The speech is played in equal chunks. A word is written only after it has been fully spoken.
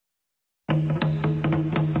Good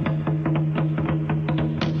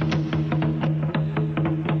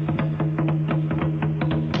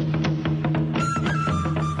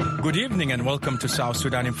evening and welcome to South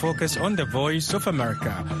Sudan in Focus on the Voice of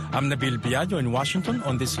America. I'm Nabil Biagio in Washington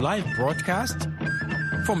on this live broadcast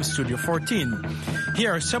from Studio 14.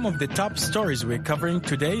 Here are some of the top stories we're covering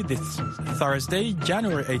today, this Thursday,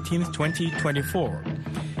 January 18th, 2024.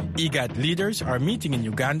 IGAD leaders are meeting in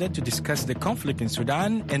Uganda to discuss the conflict in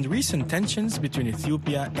Sudan and recent tensions between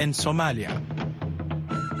Ethiopia and Somalia.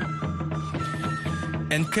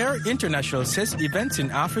 And CARE International says events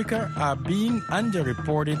in Africa are being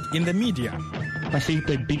underreported in the media. I think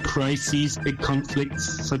that big crises, big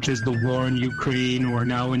conflicts, such as the war in Ukraine or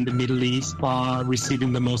now in the Middle East, are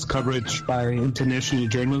receiving the most coverage by international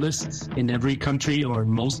journalists in every country or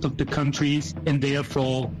most of the countries. And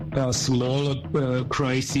therefore, smaller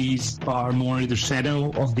crises are more in the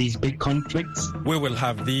shadow of these big conflicts. We will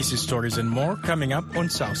have these stories and more coming up on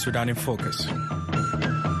South Sudan in Focus.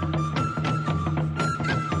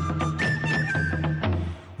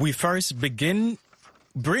 We first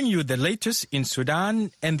bring you the latest in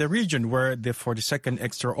Sudan and the region, where the 42nd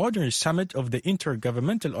Extraordinary Summit of the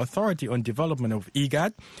Intergovernmental Authority on Development of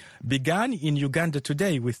IGAD began in Uganda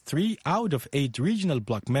today, with 3 out of 8 regional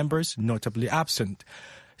bloc members notably absent.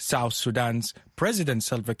 South Sudan's President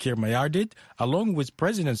Salva Kiir Mayardit, along with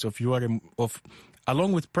Presidents Yoweri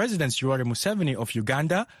Museveni of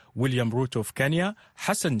Uganda, William Ruto of Kenya,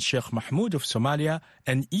 Hassan Sheikh Mahmoud of Somalia,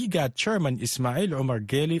 and IGAD Chairman Ismail Omar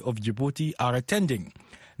Geli of Djibouti are attending.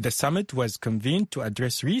 The summit was convened to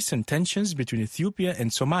address recent tensions between Ethiopia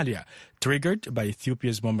and Somalia, triggered by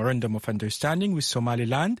Ethiopia's Memorandum of Understanding with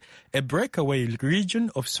Somaliland, a breakaway region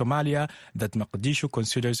of Somalia that Mogadishu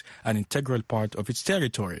considers an integral part of its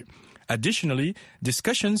territory. Additionally,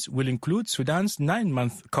 discussions will include Sudan's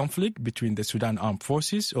 9-month conflict between the Sudan Armed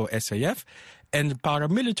Forces, or SAF, and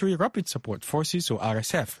Paramilitary Rapid Support Forces, or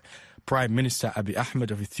RSF. Prime Minister Abiy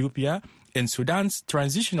Ahmed of Ethiopia and Sudan's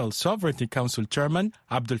Transitional Sovereignty Council Chairman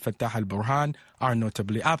Abdel Fattah al-Burhan are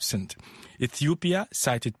notably absent. Ethiopia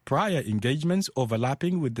cited prior engagements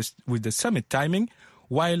overlapping with the summit timing,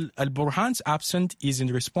 while al-Burhan's absence is in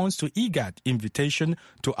response to IGAD invitation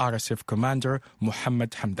to RSF commander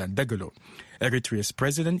Mohammed Hamdan Dagalo. Eritrea's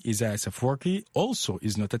President Isaias Afwerki also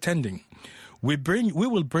is not attending. We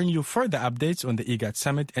will bring you further updates on the IGAD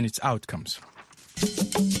summit and its outcomes.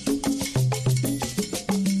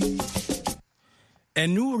 A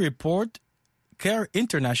new report, CARE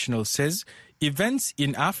International, says events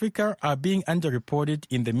in Africa are being underreported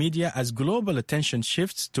in the media as global attention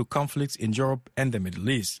shifts to conflicts in Europe and the Middle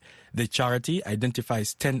East. The charity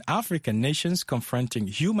identifies 10 African nations confronting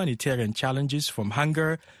humanitarian challenges from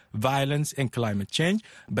hunger, violence, and climate change,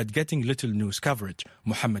 but getting little news coverage.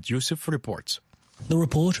 Muhammad Yusuf reports. The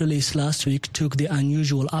report released last week took the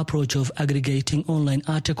unusual approach of aggregating online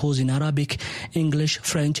articles in Arabic, English,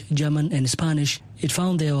 French, German and Spanish. It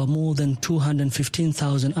found there were more than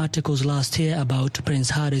 215,000 articles last year about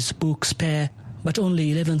Prince Harry's book Spare, but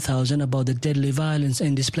only 11,000 about the deadly violence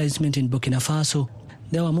and displacement in Burkina Faso.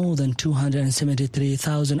 There were more than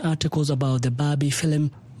 273,000 articles about the Barbie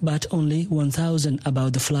film, but only 1,000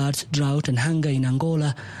 about the floods, drought and hunger in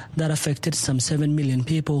Angola that affected some 7 million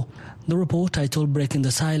people. The report, titled Breaking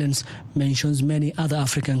the Silence, mentions many other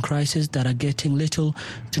African crises that are getting little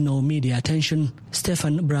to no media attention.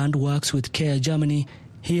 Stefan Brand works with CARE Germany.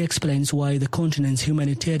 He explains why the continent's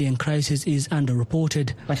humanitarian crisis is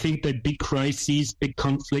underreported. I think that big crises, big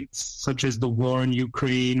conflicts, such as the war in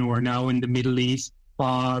Ukraine or now in the Middle East,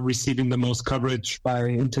 are receiving the most coverage by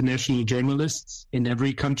international journalists in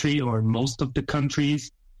every country or most of the countries.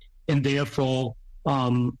 And therefore,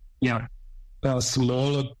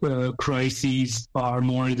 smaller crises are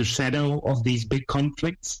more in the shadow of these big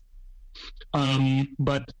conflicts.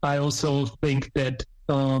 But I also think that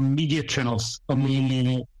media channels are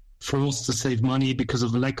mainly forced to save money because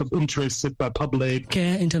of the lack of interest by public.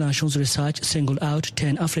 CARE International's research singled out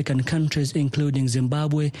 10 African countries, including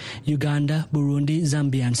Zimbabwe, Uganda, Burundi,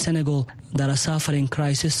 Zambia and Senegal, that are suffering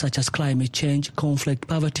crises such as climate change, conflict,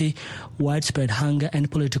 poverty, widespread hunger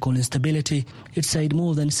and political instability. It said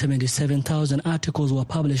more than 77,000 articles were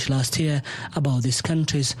published last year about these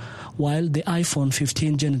countries, while the iPhone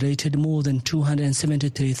 15 generated more than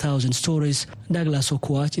 273,000 stories. Douglas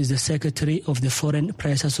Okwach is the secretary of the Foreign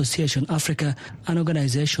Press Association Africa, an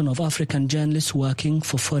organization of African journalists working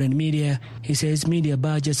for foreign media. He says media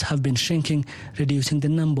budgets have been shrinking, reducing the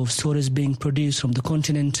number of stories being produced from the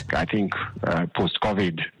continent. I think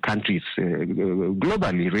post-COVID countries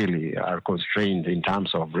globally really are constrained in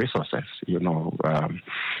terms of resources.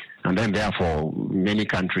 And then, therefore, many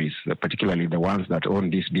countries, particularly the ones that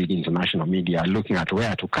own these big international media, are looking at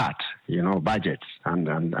where to cut, budgets.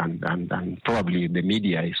 And probably the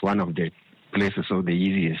media is one of the places or the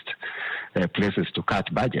easiest places to cut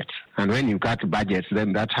budgets. And when you cut budgets,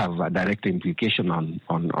 then that has a direct implication on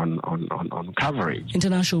coverage.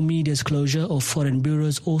 International media's closure of foreign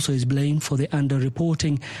bureaus also is blamed for the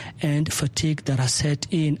underreporting and fatigue that has set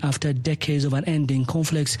in after decades of unending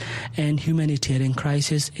conflicts and humanitarian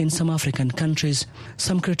crisis in some African countries.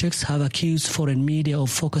 Some critics have accused foreign media of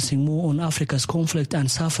focusing more on Africa's conflict and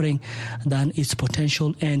suffering than its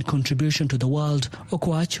potential and contribution to the world.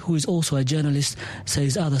 Okwach, who is also a journalist,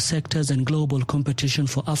 says other sectors and global competition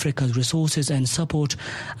for Africa's resources and support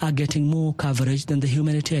are getting more coverage than the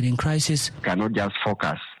humanitarian crisis. Cannot just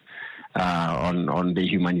focus on the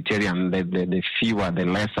humanitarian, the fewer, the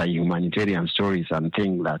lesser humanitarian stories, and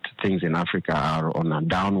think that things in Africa are on a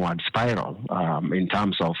downward spiral in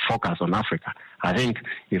terms of focus on Africa. I think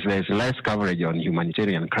if there's less coverage on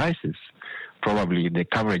humanitarian crisis, probably the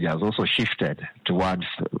coverage has also shifted towards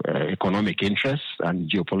economic interests and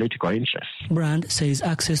geopolitical interests. Brand says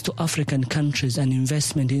access to African countries and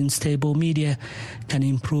investment in stable media can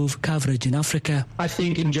improve coverage in Africa. I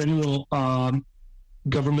think in general,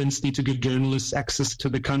 governments need to give journalists access to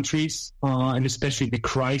the countries and especially the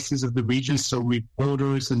crises of the region, so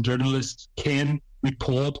reporters and journalists can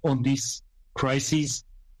report on these crises.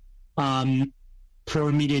 Foreign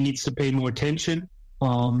media needs to pay more attention.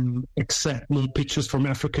 Accept more pictures from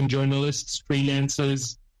African journalists,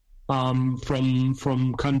 freelancers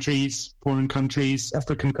from countries, foreign countries,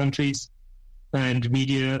 African countries, and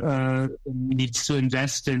media needs to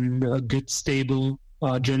invest in good, stable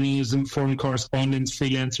journalism, foreign correspondents,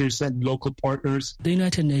 freelancers, and local partners. The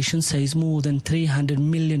United Nations says more than 300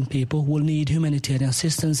 million people will need humanitarian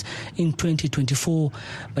assistance in 2024,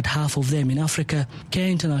 but half of them in Africa. Care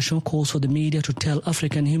International calls for the media to tell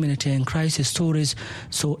African humanitarian crisis stories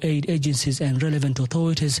so aid agencies and relevant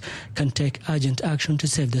authorities can take urgent action to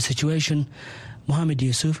save the situation. Mohammed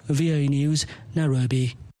Yusuf, VOA News,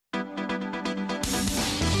 Nairobi.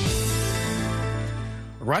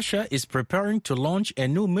 Russia is preparing to launch a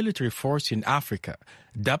new military force in Africa,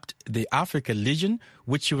 dubbed the Africa Legion,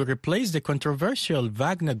 which will replace the controversial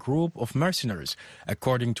Wagner group of mercenaries,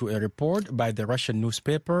 according to a report by the Russian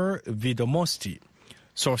newspaper Vedomosti.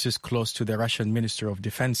 Sources close to the Russian Minister of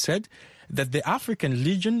Defense said that the African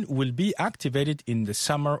Legion will be activated in the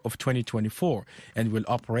summer of 2024 and will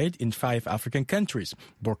operate in 5 African countries: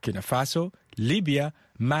 Burkina Faso, Libya,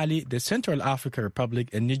 Mali, the Central African Republic,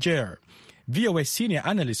 and Niger. VOA senior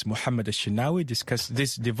analyst Mohammed Al-Shinawi discussed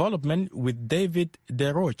this development with David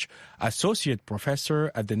Deroche, associate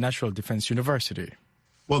professor at the National Defense University.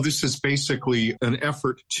 Well, this is basically an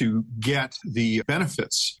effort to get the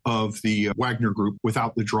benefits of the Wagner Group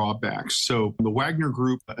without the drawbacks. So the Wagner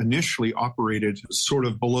Group initially operated sort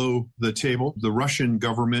of below the table. The Russian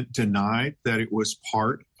government denied that it was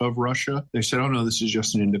part of Russia. They said, oh no, this is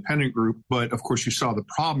just an independent group. But of course, you saw the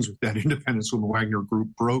problems with that independence when the Wagner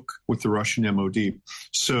Group broke with the Russian MOD.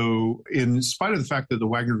 So in spite of the fact that the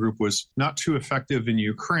Wagner Group was not too effective in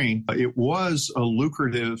Ukraine, it was a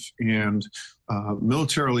lucrative and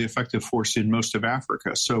militarily effective force in most of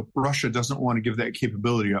Africa. So Russia doesn't want to give that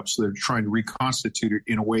capability up, so they're trying to reconstitute it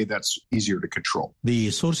in a way that's easier to control.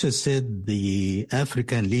 The sources said the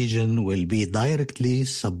African Legion will be directly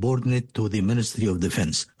subordinate to the Ministry of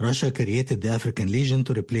Defense. Russia created the African Legion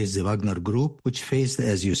to replace the Wagner Group, which faced,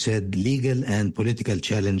 as you said, legal and political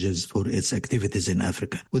challenges for its activities in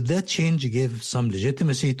Africa. Would that change give some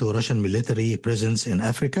legitimacy to Russian military presence in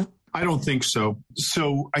Africa? I don't think so.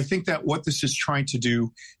 So I think that what this is trying to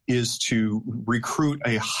do is to recruit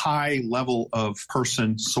a high level of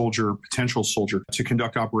potential soldier to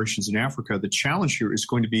conduct operations in Africa. The challenge here is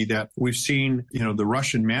going to be that we've seen, the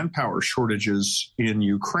Russian manpower shortages in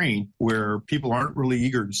Ukraine where people aren't really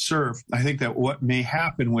eager to serve. I think that what may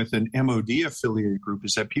happen with an MOD affiliated group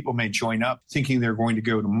is that people may join up thinking they're going to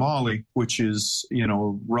go to Mali, which is,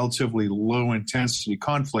 relatively low intensity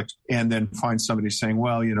conflict, and then find somebody saying,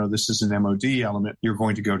 well, this is an MOD element, you're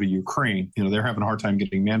going to go to Ukraine. They're having a hard time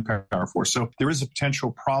getting manpower for. So there is a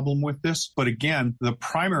potential problem with this. But again, the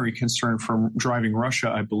primary concern from driving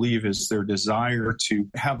Russia, I believe, is their desire to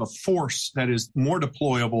have a force that is more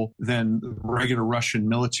deployable than the regular Russian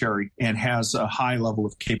military and has a high level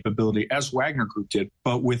of capability, as Wagner Group did,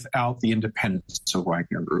 but without the independence of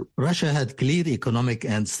Wagner Group. Russia had clear economic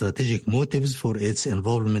and strategic motives for its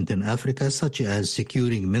involvement in Africa, such as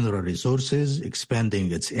securing mineral resources,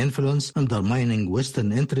 expanding its infrastructure, influence, undermining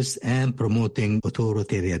Western interests and promoting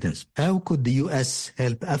authoritarianism. How could the U.S.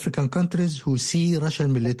 help African countries who see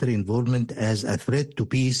Russian military involvement as a threat to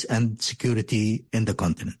peace and security in the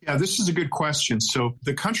continent? Yeah, this is a good question. So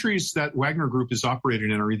the countries that Wagner Group is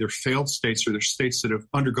operating in are either failed states or they're states that have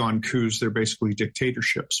undergone coups. They're basically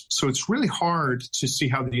dictatorships. So it's really hard to see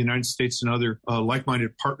how the United States and other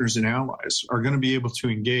like-minded partners and allies are going to be able to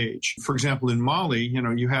engage. For example, in Mali,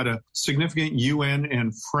 you had a significant UN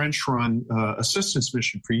and French-run assistance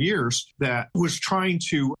mission for years that was trying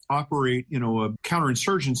to operate, a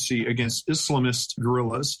counterinsurgency against Islamist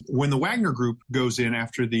guerrillas. When the Wagner Group goes in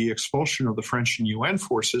after the expulsion of the French and UN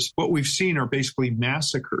forces, what we've seen are basically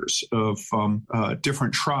massacres of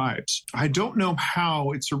different tribes. I don't know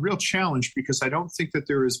how. It's a real challenge because I don't think that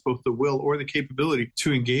there is both the will or the capability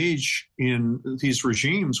to engage in these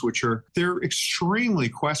regimes, they're extremely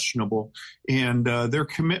questionable, and their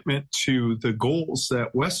commitment to the goals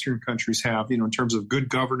that Western countries have, in terms of good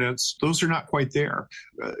governance, those are not quite there.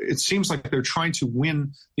 It seems like they're trying to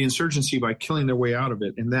win the insurgency by killing their way out of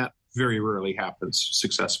it, and that very rarely happens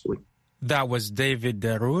successfully. That was David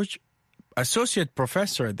Derouge, Associate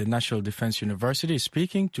Professor at the National Defense University,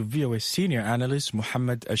 speaking to VOA Senior Analyst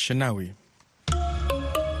Mohammed Al-Shanawi.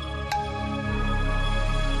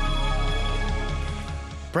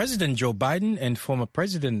 President Joe Biden and former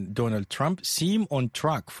President Donald Trump seem on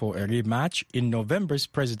track for a rematch in November's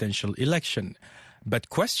presidential election. But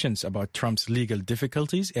questions about Trump's legal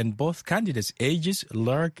difficulties and both candidates' ages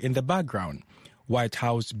lurk in the background. White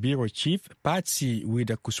House Bureau Chief Patsy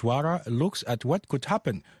Widakuswara looks at what could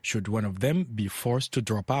happen should one of them be forced to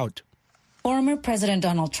drop out. Former President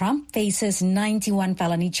Donald Trump faces 91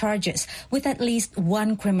 felony charges, with at least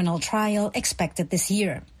one criminal trial expected this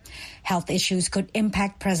year. Health issues could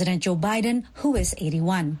impact President Joe Biden, who is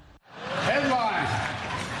 81. Headline: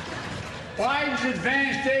 Biden's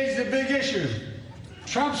advanced age is a big issue.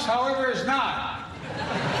 Trump's, however, is not.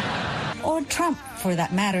 Or Trump, for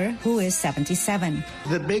that matter, who is 77.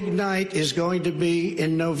 The big night is going to be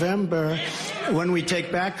in November when we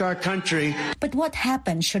take back our country. But what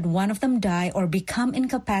happens should one of them die or become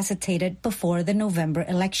incapacitated before the November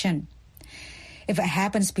election? If it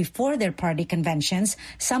happens before their party conventions,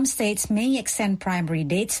 some states may extend primary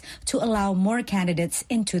dates to allow more candidates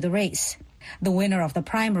into the race. The winner of the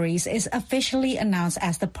primaries is officially announced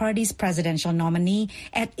as the party's presidential nominee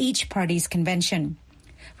at each party's convention.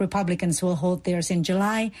 Republicans will hold theirs in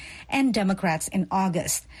July and Democrats in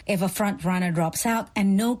August. If a front-runner drops out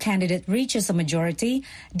and no candidate reaches a majority,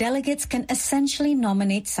 delegates can essentially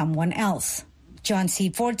nominate someone else. John C.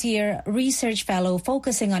 Fortier, research fellow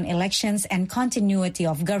focusing on elections and continuity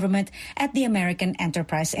of government at the American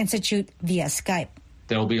Enterprise Institute via Skype.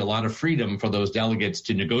 There'll be a lot of freedom for those delegates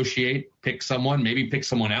to negotiate, pick someone, maybe pick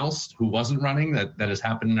someone else who wasn't running. That has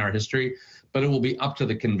happened in our history. But it will be up to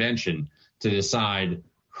the convention to decide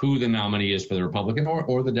who the nominee is for the Republican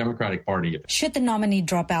or the Democratic Party. Should the nominee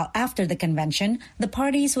drop out after the convention, the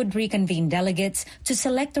parties would reconvene delegates to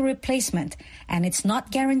select a replacement, and it's not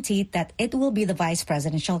guaranteed that it will be the vice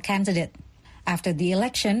presidential candidate. After the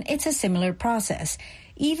election, it's a similar process.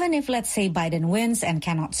 Even if, let's say, Biden wins and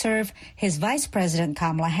cannot serve, his vice president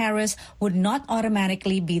Kamala Harris would not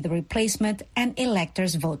automatically be the replacement and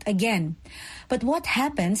electors vote again. But what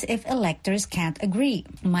happens if electors can't agree?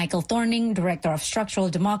 Michael Thorning, Director of Structural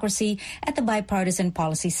Democracy at the Bipartisan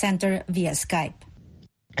Policy Center via Skype.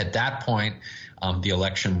 At that point, the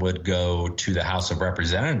election would go to the House of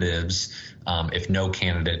Representatives if no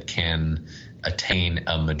candidate can attain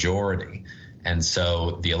a majority. And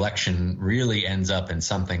so the election really ends up in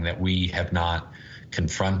something that we have not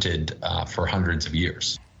confronted for hundreds of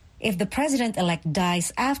years. If the president-elect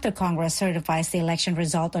dies after Congress certifies the election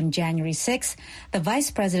result on January 6, the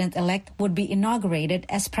vice president-elect would be inaugurated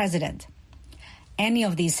as president. Any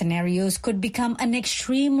of these scenarios could become an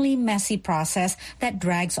extremely messy process that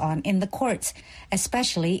drags on in the courts,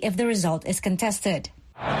 especially if the result is contested.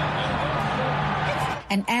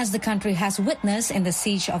 And as the country has witnessed in the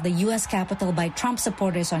siege of the U.S. Capitol by Trump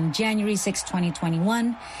supporters on January 6,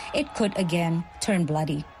 2021, it could again turn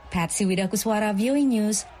bloody. Patsy Widakuswara, VOA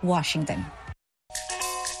News, Washington.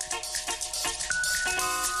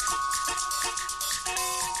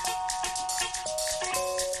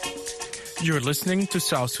 You're listening to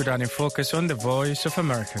South Sudan in Focus on the Voice of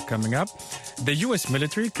America. Coming up, the U.S.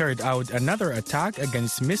 military carried out another attack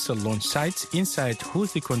against missile launch sites inside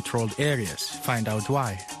Houthi-controlled areas. Find out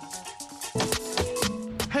why.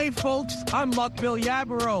 Hey folks, I'm Luckbill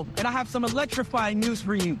Yabaro, and I have some electrifying news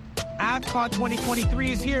for you. AFCON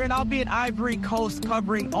 2023 is here, and I'll be at Ivory Coast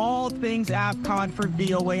covering all things AFCON for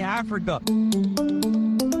VOA Africa.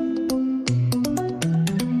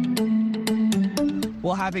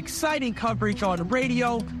 We'll have exciting coverage on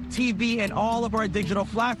radio, TV, and all of our digital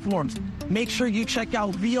platforms. Make sure you check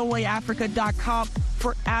out voaafrica.com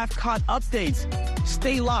for AFCON updates.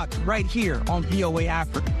 Stay locked right here on VOA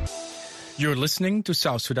Africa. You're listening to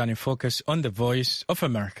South Sudan in Focus on the Voice of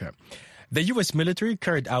America. The U.S. military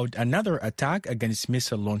carried out another attack against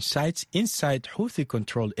missile launch sites inside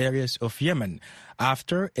Houthi-controlled areas of Yemen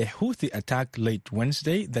after a Houthi attack late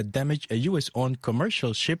Wednesday that damaged a U.S.-owned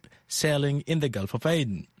commercial ship sailing in the Gulf of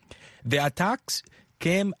Aden. The attacks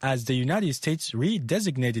came as the United States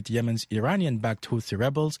redesignated Yemen's Iranian-backed Houthi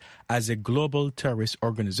rebels as a global terrorist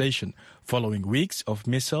organization, following weeks of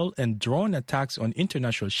missile and drone attacks on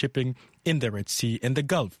international shipping in the Red Sea and the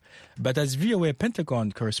Gulf. But as VOA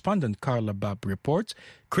Pentagon correspondent Carla Babb reports,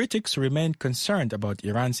 critics remain concerned about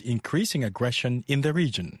Iran's increasing aggression in the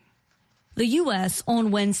region. The U.S. on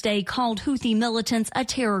Wednesday called Houthi militants a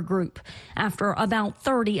terror group after about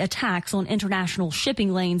 30 attacks on international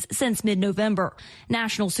shipping lanes since mid-November.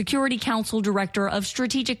 National Security Council Director of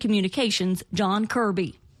Strategic Communications, John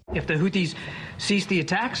Kirby. If the Houthis cease the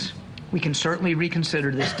attacks, we can certainly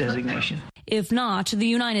reconsider this designation. If not, the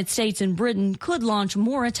United States and Britain could launch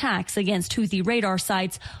more attacks against Houthi radar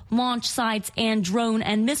sites, launch sites, and drone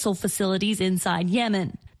and missile facilities inside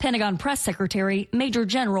Yemen. Pentagon Press Secretary Major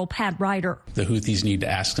General Pat Ryder. The Houthis need to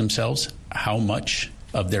ask themselves how much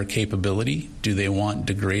of their capability do they want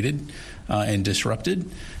degraded and disrupted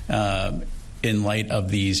in light of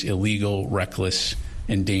these illegal, reckless,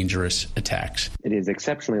 and dangerous attacks. It is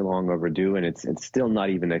exceptionally long overdue, and it's still not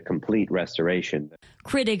even a complete restoration.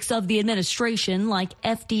 Critics of the administration, like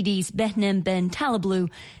FDD's Behnem Ben Talablu,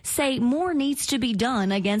 say more needs to be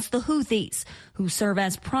done against the Houthis, who serve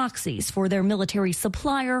as proxies for their military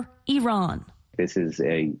supplier, Iran. This is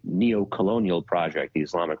a neo-colonial project the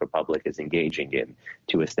Islamic Republic is engaging in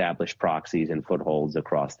to establish proxies and footholds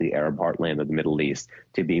across the Arab heartland of the Middle East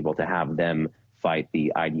to be able to have them fight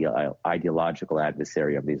the ideological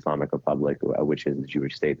adversary of the Islamic Republic, which is the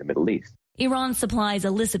Jewish state in the Middle East. Iran supplies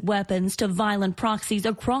illicit weapons to violent proxies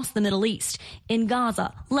across the Middle East, in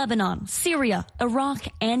Gaza, Lebanon, Syria, Iraq,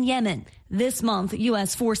 and Yemen. This month,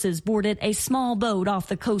 U.S. forces boarded a small boat off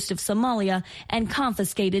the coast of Somalia and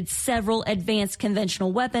confiscated several advanced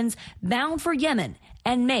conventional weapons bound for Yemen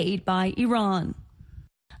and made by Iran.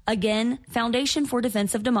 Again, Foundation for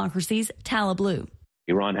Defense of Democracy's Talablu.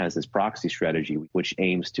 Iran has this proxy strategy which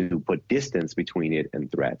aims to put distance between it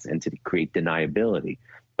and threats and to create deniability.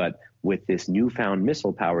 But with this newfound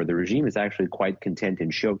missile power, the regime is actually quite content in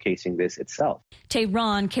showcasing this itself.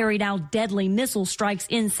 Tehran carried out deadly missile strikes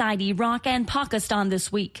inside Iraq and Pakistan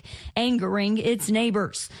this week, angering its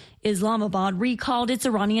neighbors. Islamabad recalled its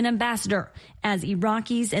Iranian ambassador as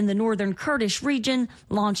Iraqis in the northern Kurdish region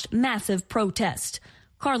launched massive protests.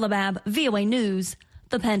 Carla Babb, VOA News,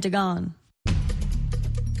 the Pentagon.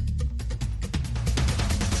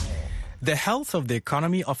 The health of the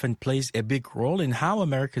economy often plays a big role in how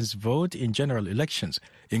Americans vote in general elections,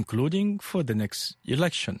 including for the next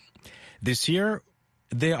election. This year,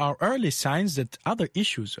 there are early signs that other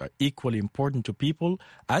issues are equally important to people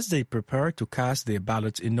as they prepare to cast their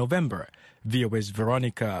ballots in November. VOA's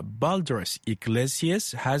Veronica Balderas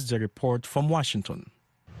Iglesias has the report from Washington.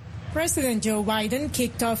 President Joe Biden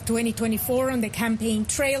kicked off 2024 on the campaign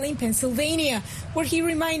trail in Pennsylvania, where he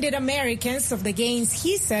reminded Americans of the gains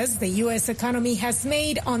he says the U.S. economy has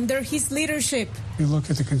made under his leadership. You look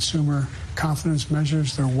at the consumer confidence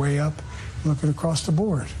measures, they're way up. You look at across the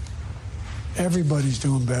board. Everybody's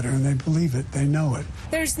doing better, and they believe it. They know it.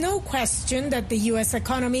 There's no question that the U.S.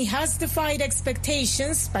 economy has defied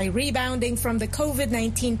expectations by rebounding from the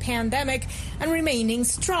COVID-19 pandemic and remaining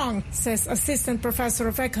strong, says Assistant Professor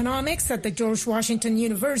of Economics at the George Washington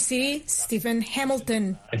University, Stephen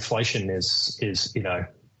Hamilton. Inflation is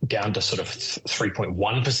down to sort of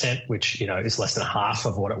 3.1%, which, is less than half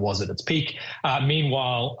of what it was at its peak.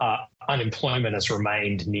 Meanwhile, unemployment has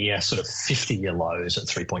remained near sort of 50-year lows at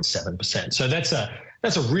 3.7%. So that's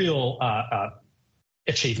a real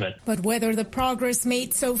achievement. But whether the progress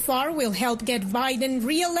made so far will help get Biden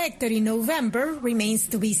reelected in November remains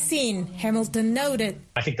to be seen, Hamilton noted.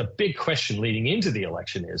 I think the big question leading into the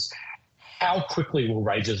election is how quickly will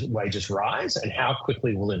wages rise and how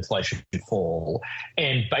quickly will inflation fall?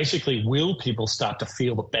 And basically, will people start to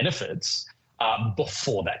feel the benefits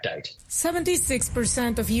before that date?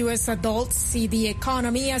 76% of U.S. adults see the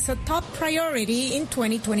economy as a top priority in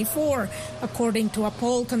 2024, according to a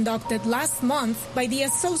poll conducted last month by the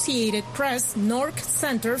Associated Press Nork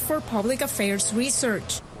Center for Public Affairs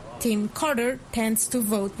Research. Tim Carter tends to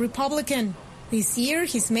vote Republican. This year,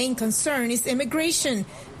 his main concern is immigration,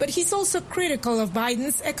 but he's also critical of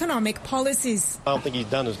Biden's economic policies. I don't think he's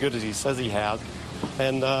done as good as he says he has.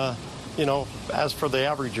 And, as for the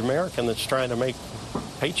average American that's trying to make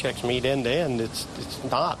paychecks meet end to end, it's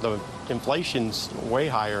not. The inflation's way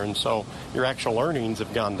higher, and so your actual earnings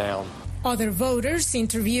have gone down. Other voters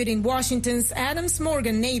interviewed in Washington's Adams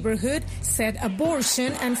Morgan neighborhood said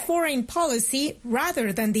abortion and foreign policy,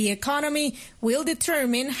 rather than the economy, will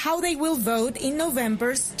determine how they will vote in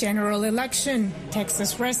November's general election.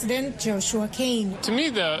 Texas resident Joshua Kane. To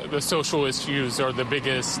me, the social issues are the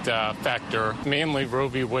biggest factor, mainly Roe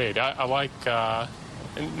v. Wade. I like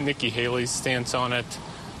Nikki Haley's stance on it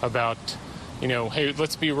about, hey,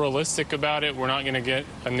 let's be realistic about it. We're not going to get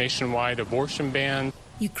a nationwide abortion ban.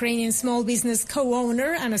 Ukrainian small business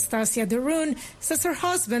co-owner Anastasia Derun says her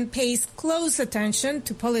husband pays close attention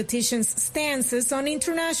to politicians' stances on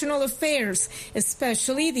international affairs,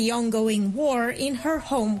 especially the ongoing war in her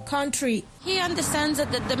home country. He understands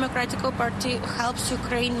that the Democratic Party helps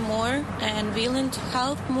Ukraine more and willing to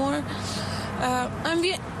help more. And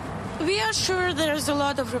we are sure there's a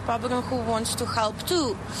lot of Republicans who wants to help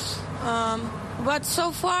too. But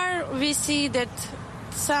so far we see that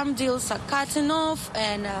some deals are cutting off,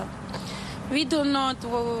 and we do not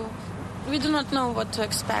know what to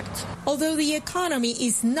expect. Although the economy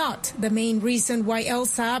is not the main reason why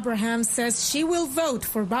Elsa Abraham says she will vote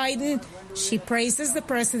for Biden, she praises the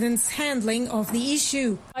president's handling of the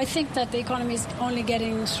issue. I think that the economy is only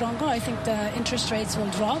getting stronger. I think the interest rates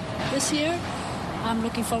will drop this year. I'm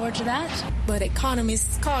looking forward to that. But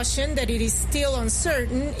economists caution that it is still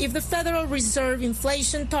uncertain if the Federal Reserve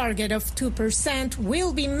inflation target of 2%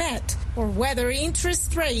 will be met, or whether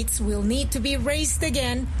interest rates will need to be raised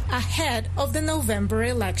again ahead of the November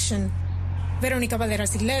election. Veronica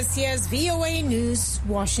Valderas Iglesias, VOA News,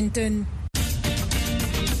 Washington.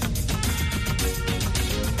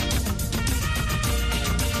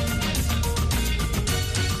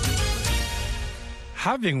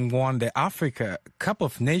 Having won the Africa Cup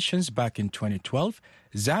of Nations back in 2012,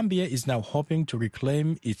 Zambia is now hoping to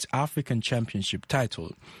reclaim its African Championship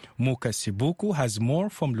title. Muka Sibuku has more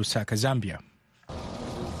from Lusaka, Zambia.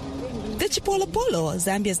 The Chipolopolo,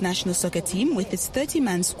 Zambia's national soccer team with its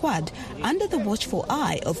 30-man squad under the watchful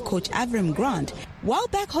eye of coach Avram Grant. While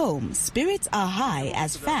back home, spirits are high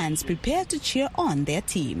as fans prepare to cheer on their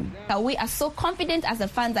team. We are so confident as a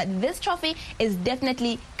fan that this trophy is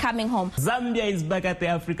definitely coming home. Zambia is back at the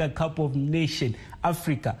Africa Cup of Nations.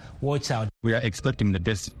 Africa, watch out. We are expecting the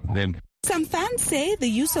best of them. Some fans say the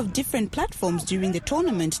use of different platforms during the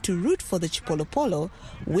tournament to root for the Chipolopolo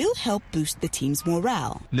will help boost the team's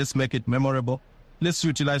morale. Let's make it memorable. Let's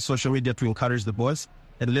utilize social media to encourage the boys,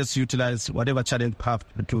 and let's utilize whatever channel have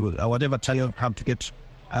to get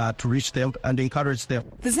to reach them and encourage them.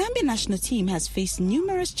 The Zambia national team has faced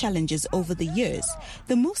numerous challenges over the years.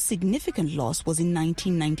 The most significant loss was in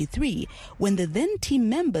 1993 when the then team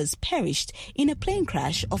members perished in a plane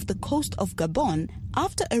crash off the coast of Gabon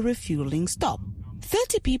after a refueling stop.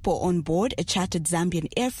 30 people on board a chartered Zambian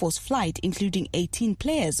Air Force flight, including 18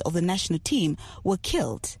 players of the national team, were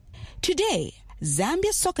killed. Today,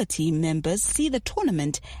 Zambia's soccer team members see the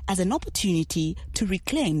tournament as an opportunity to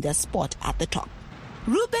reclaim their spot at the top.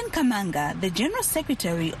 Ruben Kamanga, the General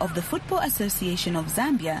Secretary of the Football Association of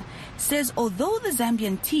Zambia, says although the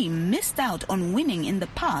Zambian team missed out on winning in the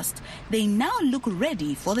past, they now look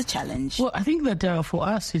ready for the challenge. Well, I think that for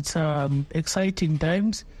us it's exciting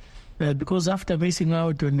times because after missing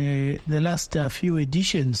out on the last few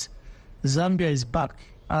editions, Zambia is back,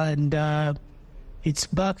 and it's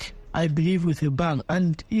back, I believe, with a bang.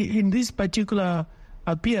 And in this particular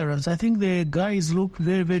appearance, I think the guys look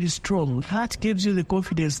very, very strong. That gives you the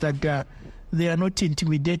confidence that they are not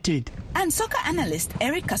intimidated. And soccer analyst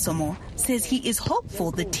Eric Kasomo says he is hopeful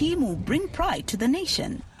the team will bring pride to the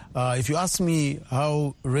nation. If you ask me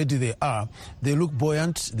how ready they are, they look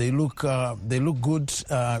buoyant. They look good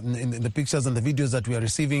in the pictures and the videos that we are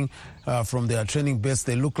receiving from their training base.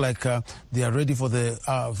 They look like they are ready for the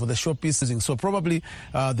showpieces. So probably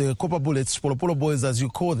the Copper Bullets, Polo boys as you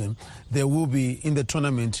call them, they will be in the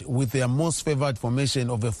tournament with their most favored formation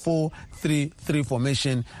of a 4-3-3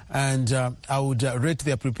 formation, and I would rate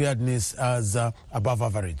their preparedness as above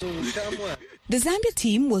average. The Zambia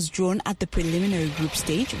team was drawn at the preliminary group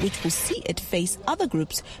stage, which will see it face other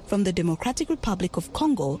groups from the Democratic Republic of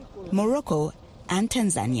Congo, Morocco and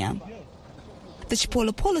Tanzania. The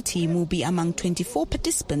Chipolopolo team will be among 24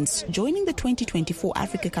 participants joining the 2024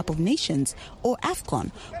 Africa Cup of Nations, or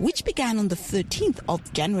AFCON, which began on the 13th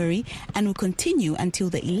of January and will continue until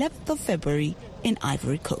the 11th of February in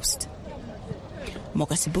Ivory Coast.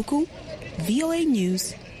 Moka Sibuku, VOA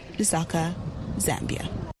News, Lusaka, Zambia.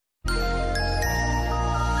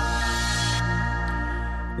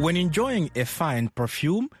 When enjoying a fine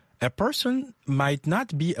perfume, A person might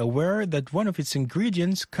not be aware that one of its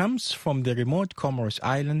ingredients comes from the remote Comoros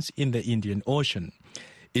Islands in the Indian Ocean.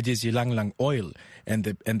 It is ylang-ylang oil, and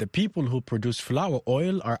the people who produce flower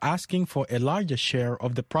oil are asking for a larger share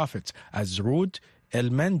of the profits, as Ruud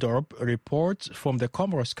Elmendorp reports from the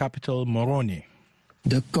Comoros capital, Moroni.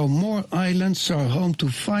 The Comore Islands are home to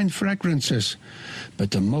fine fragrances, but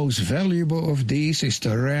the most valuable of these is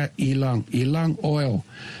the rare ylang oil,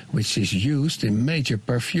 which is used in major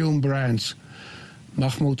perfume brands.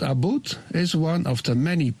 Mahmoud Aboud is one of the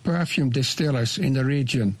many perfume distillers in the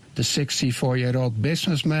region. The 64-year-old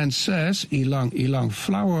businessman says ylang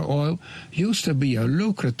flower oil used to be a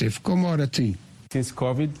lucrative commodity. Since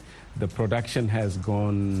COVID, the production has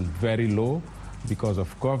gone very low because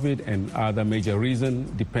of COVID and other major reasons,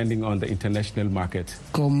 depending on the international market.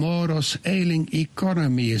 Comoros' ailing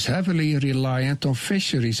economy is heavily reliant on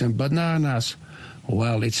fisheries and bananas,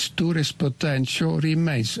 while its tourist potential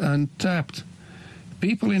remains untapped.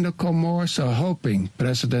 People in the Comoros are hoping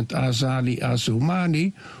President Azali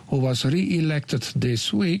Assoumani, who was re-elected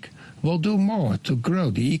this week, will do more to grow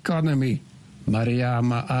the economy.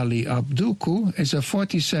 Mariama Ali Abduku is a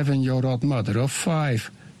 47-year-old mother of 5.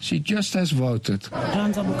 She just has voted.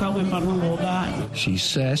 She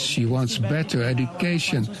says she wants better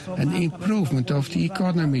education and improvement of the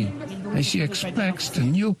economy, and she expects the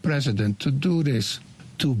new president to do this.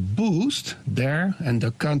 To boost their and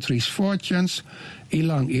the country's fortunes,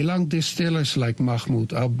 ylang distillers like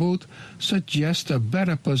Mahmoud Aboud suggest a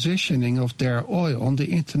better positioning of their oil on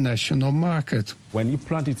the international market. When you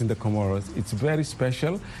plant it in the Comoros, it's very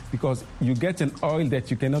special because you get an oil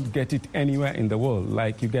that you cannot get it anywhere in the world.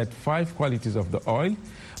 Like you get 5 qualities of the oil,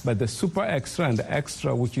 but the super extra and the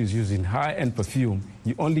extra, which is used in high-end perfume,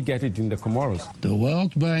 you only get it in the Comoros. The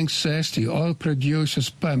World Bank says the oil producers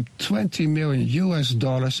pumped $20 million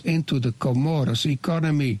into the Comoros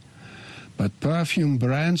economy. But perfume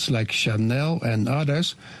brands like Chanel and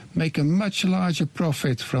others make a much larger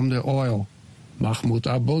profit from the oil. Mahmoud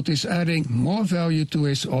Aboud is adding more value to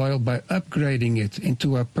his oil by upgrading it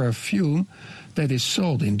into a perfume that is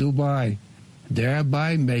sold in Dubai,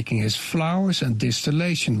 thereby making his flowers and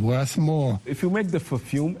distillation worth more. If you make the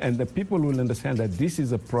perfume and the people will understand that this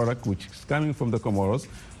is a product which is coming from the Comoros,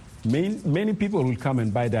 many people will come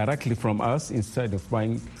and buy directly from us instead of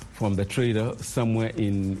buying from the trader somewhere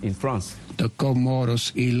in France. The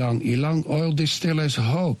Comoros ylang oil distillers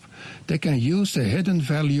hope they can use the hidden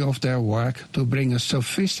value of their work to bring a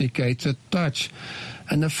sophisticated touch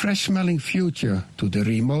and a fresh-smelling future to the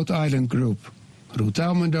remote island group. Ruud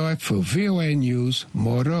Elmendorp for VOA News,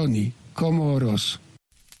 Moroni, Comoros.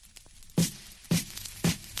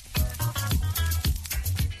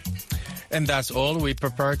 And that's all we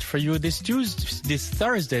prepared for you this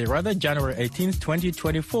Thursday, January 18th,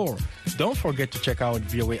 2024. Don't forget to check out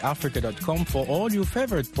voaafrica.com for all your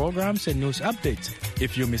favorite programs and news updates.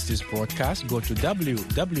 If you missed this broadcast, go to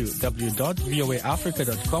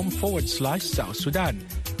www.voaafrica.com/South Sudan.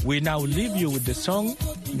 We now leave you with the song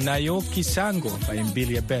Nayoki Sango by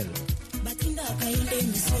Mbilia Bell.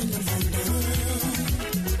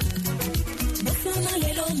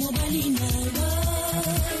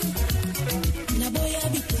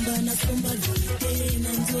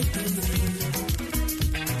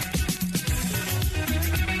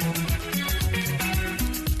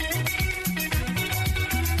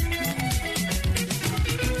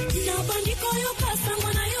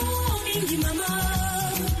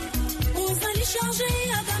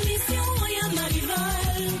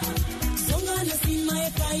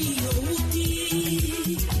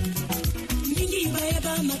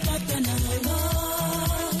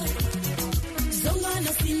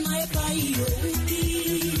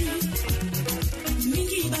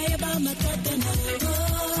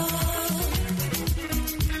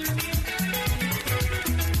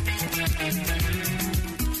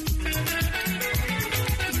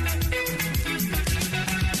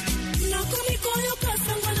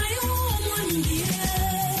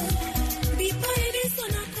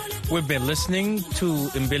 We've been listening to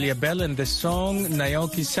Mbilia Bell and the song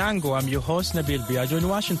Nayoki Sango. I'm your host, Nabil Biagio in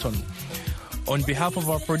Washington. On behalf of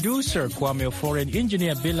our producer, Kwame Ofori, and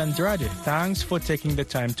engineer Bill Andrade, thanks for taking the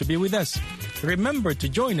time to be with us. Remember to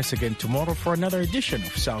join us again tomorrow for another edition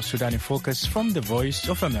of South Sudan in Focus from the Voice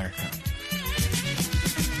of America.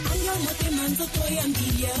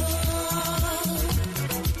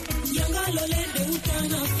 Yanga lolende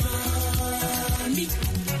utana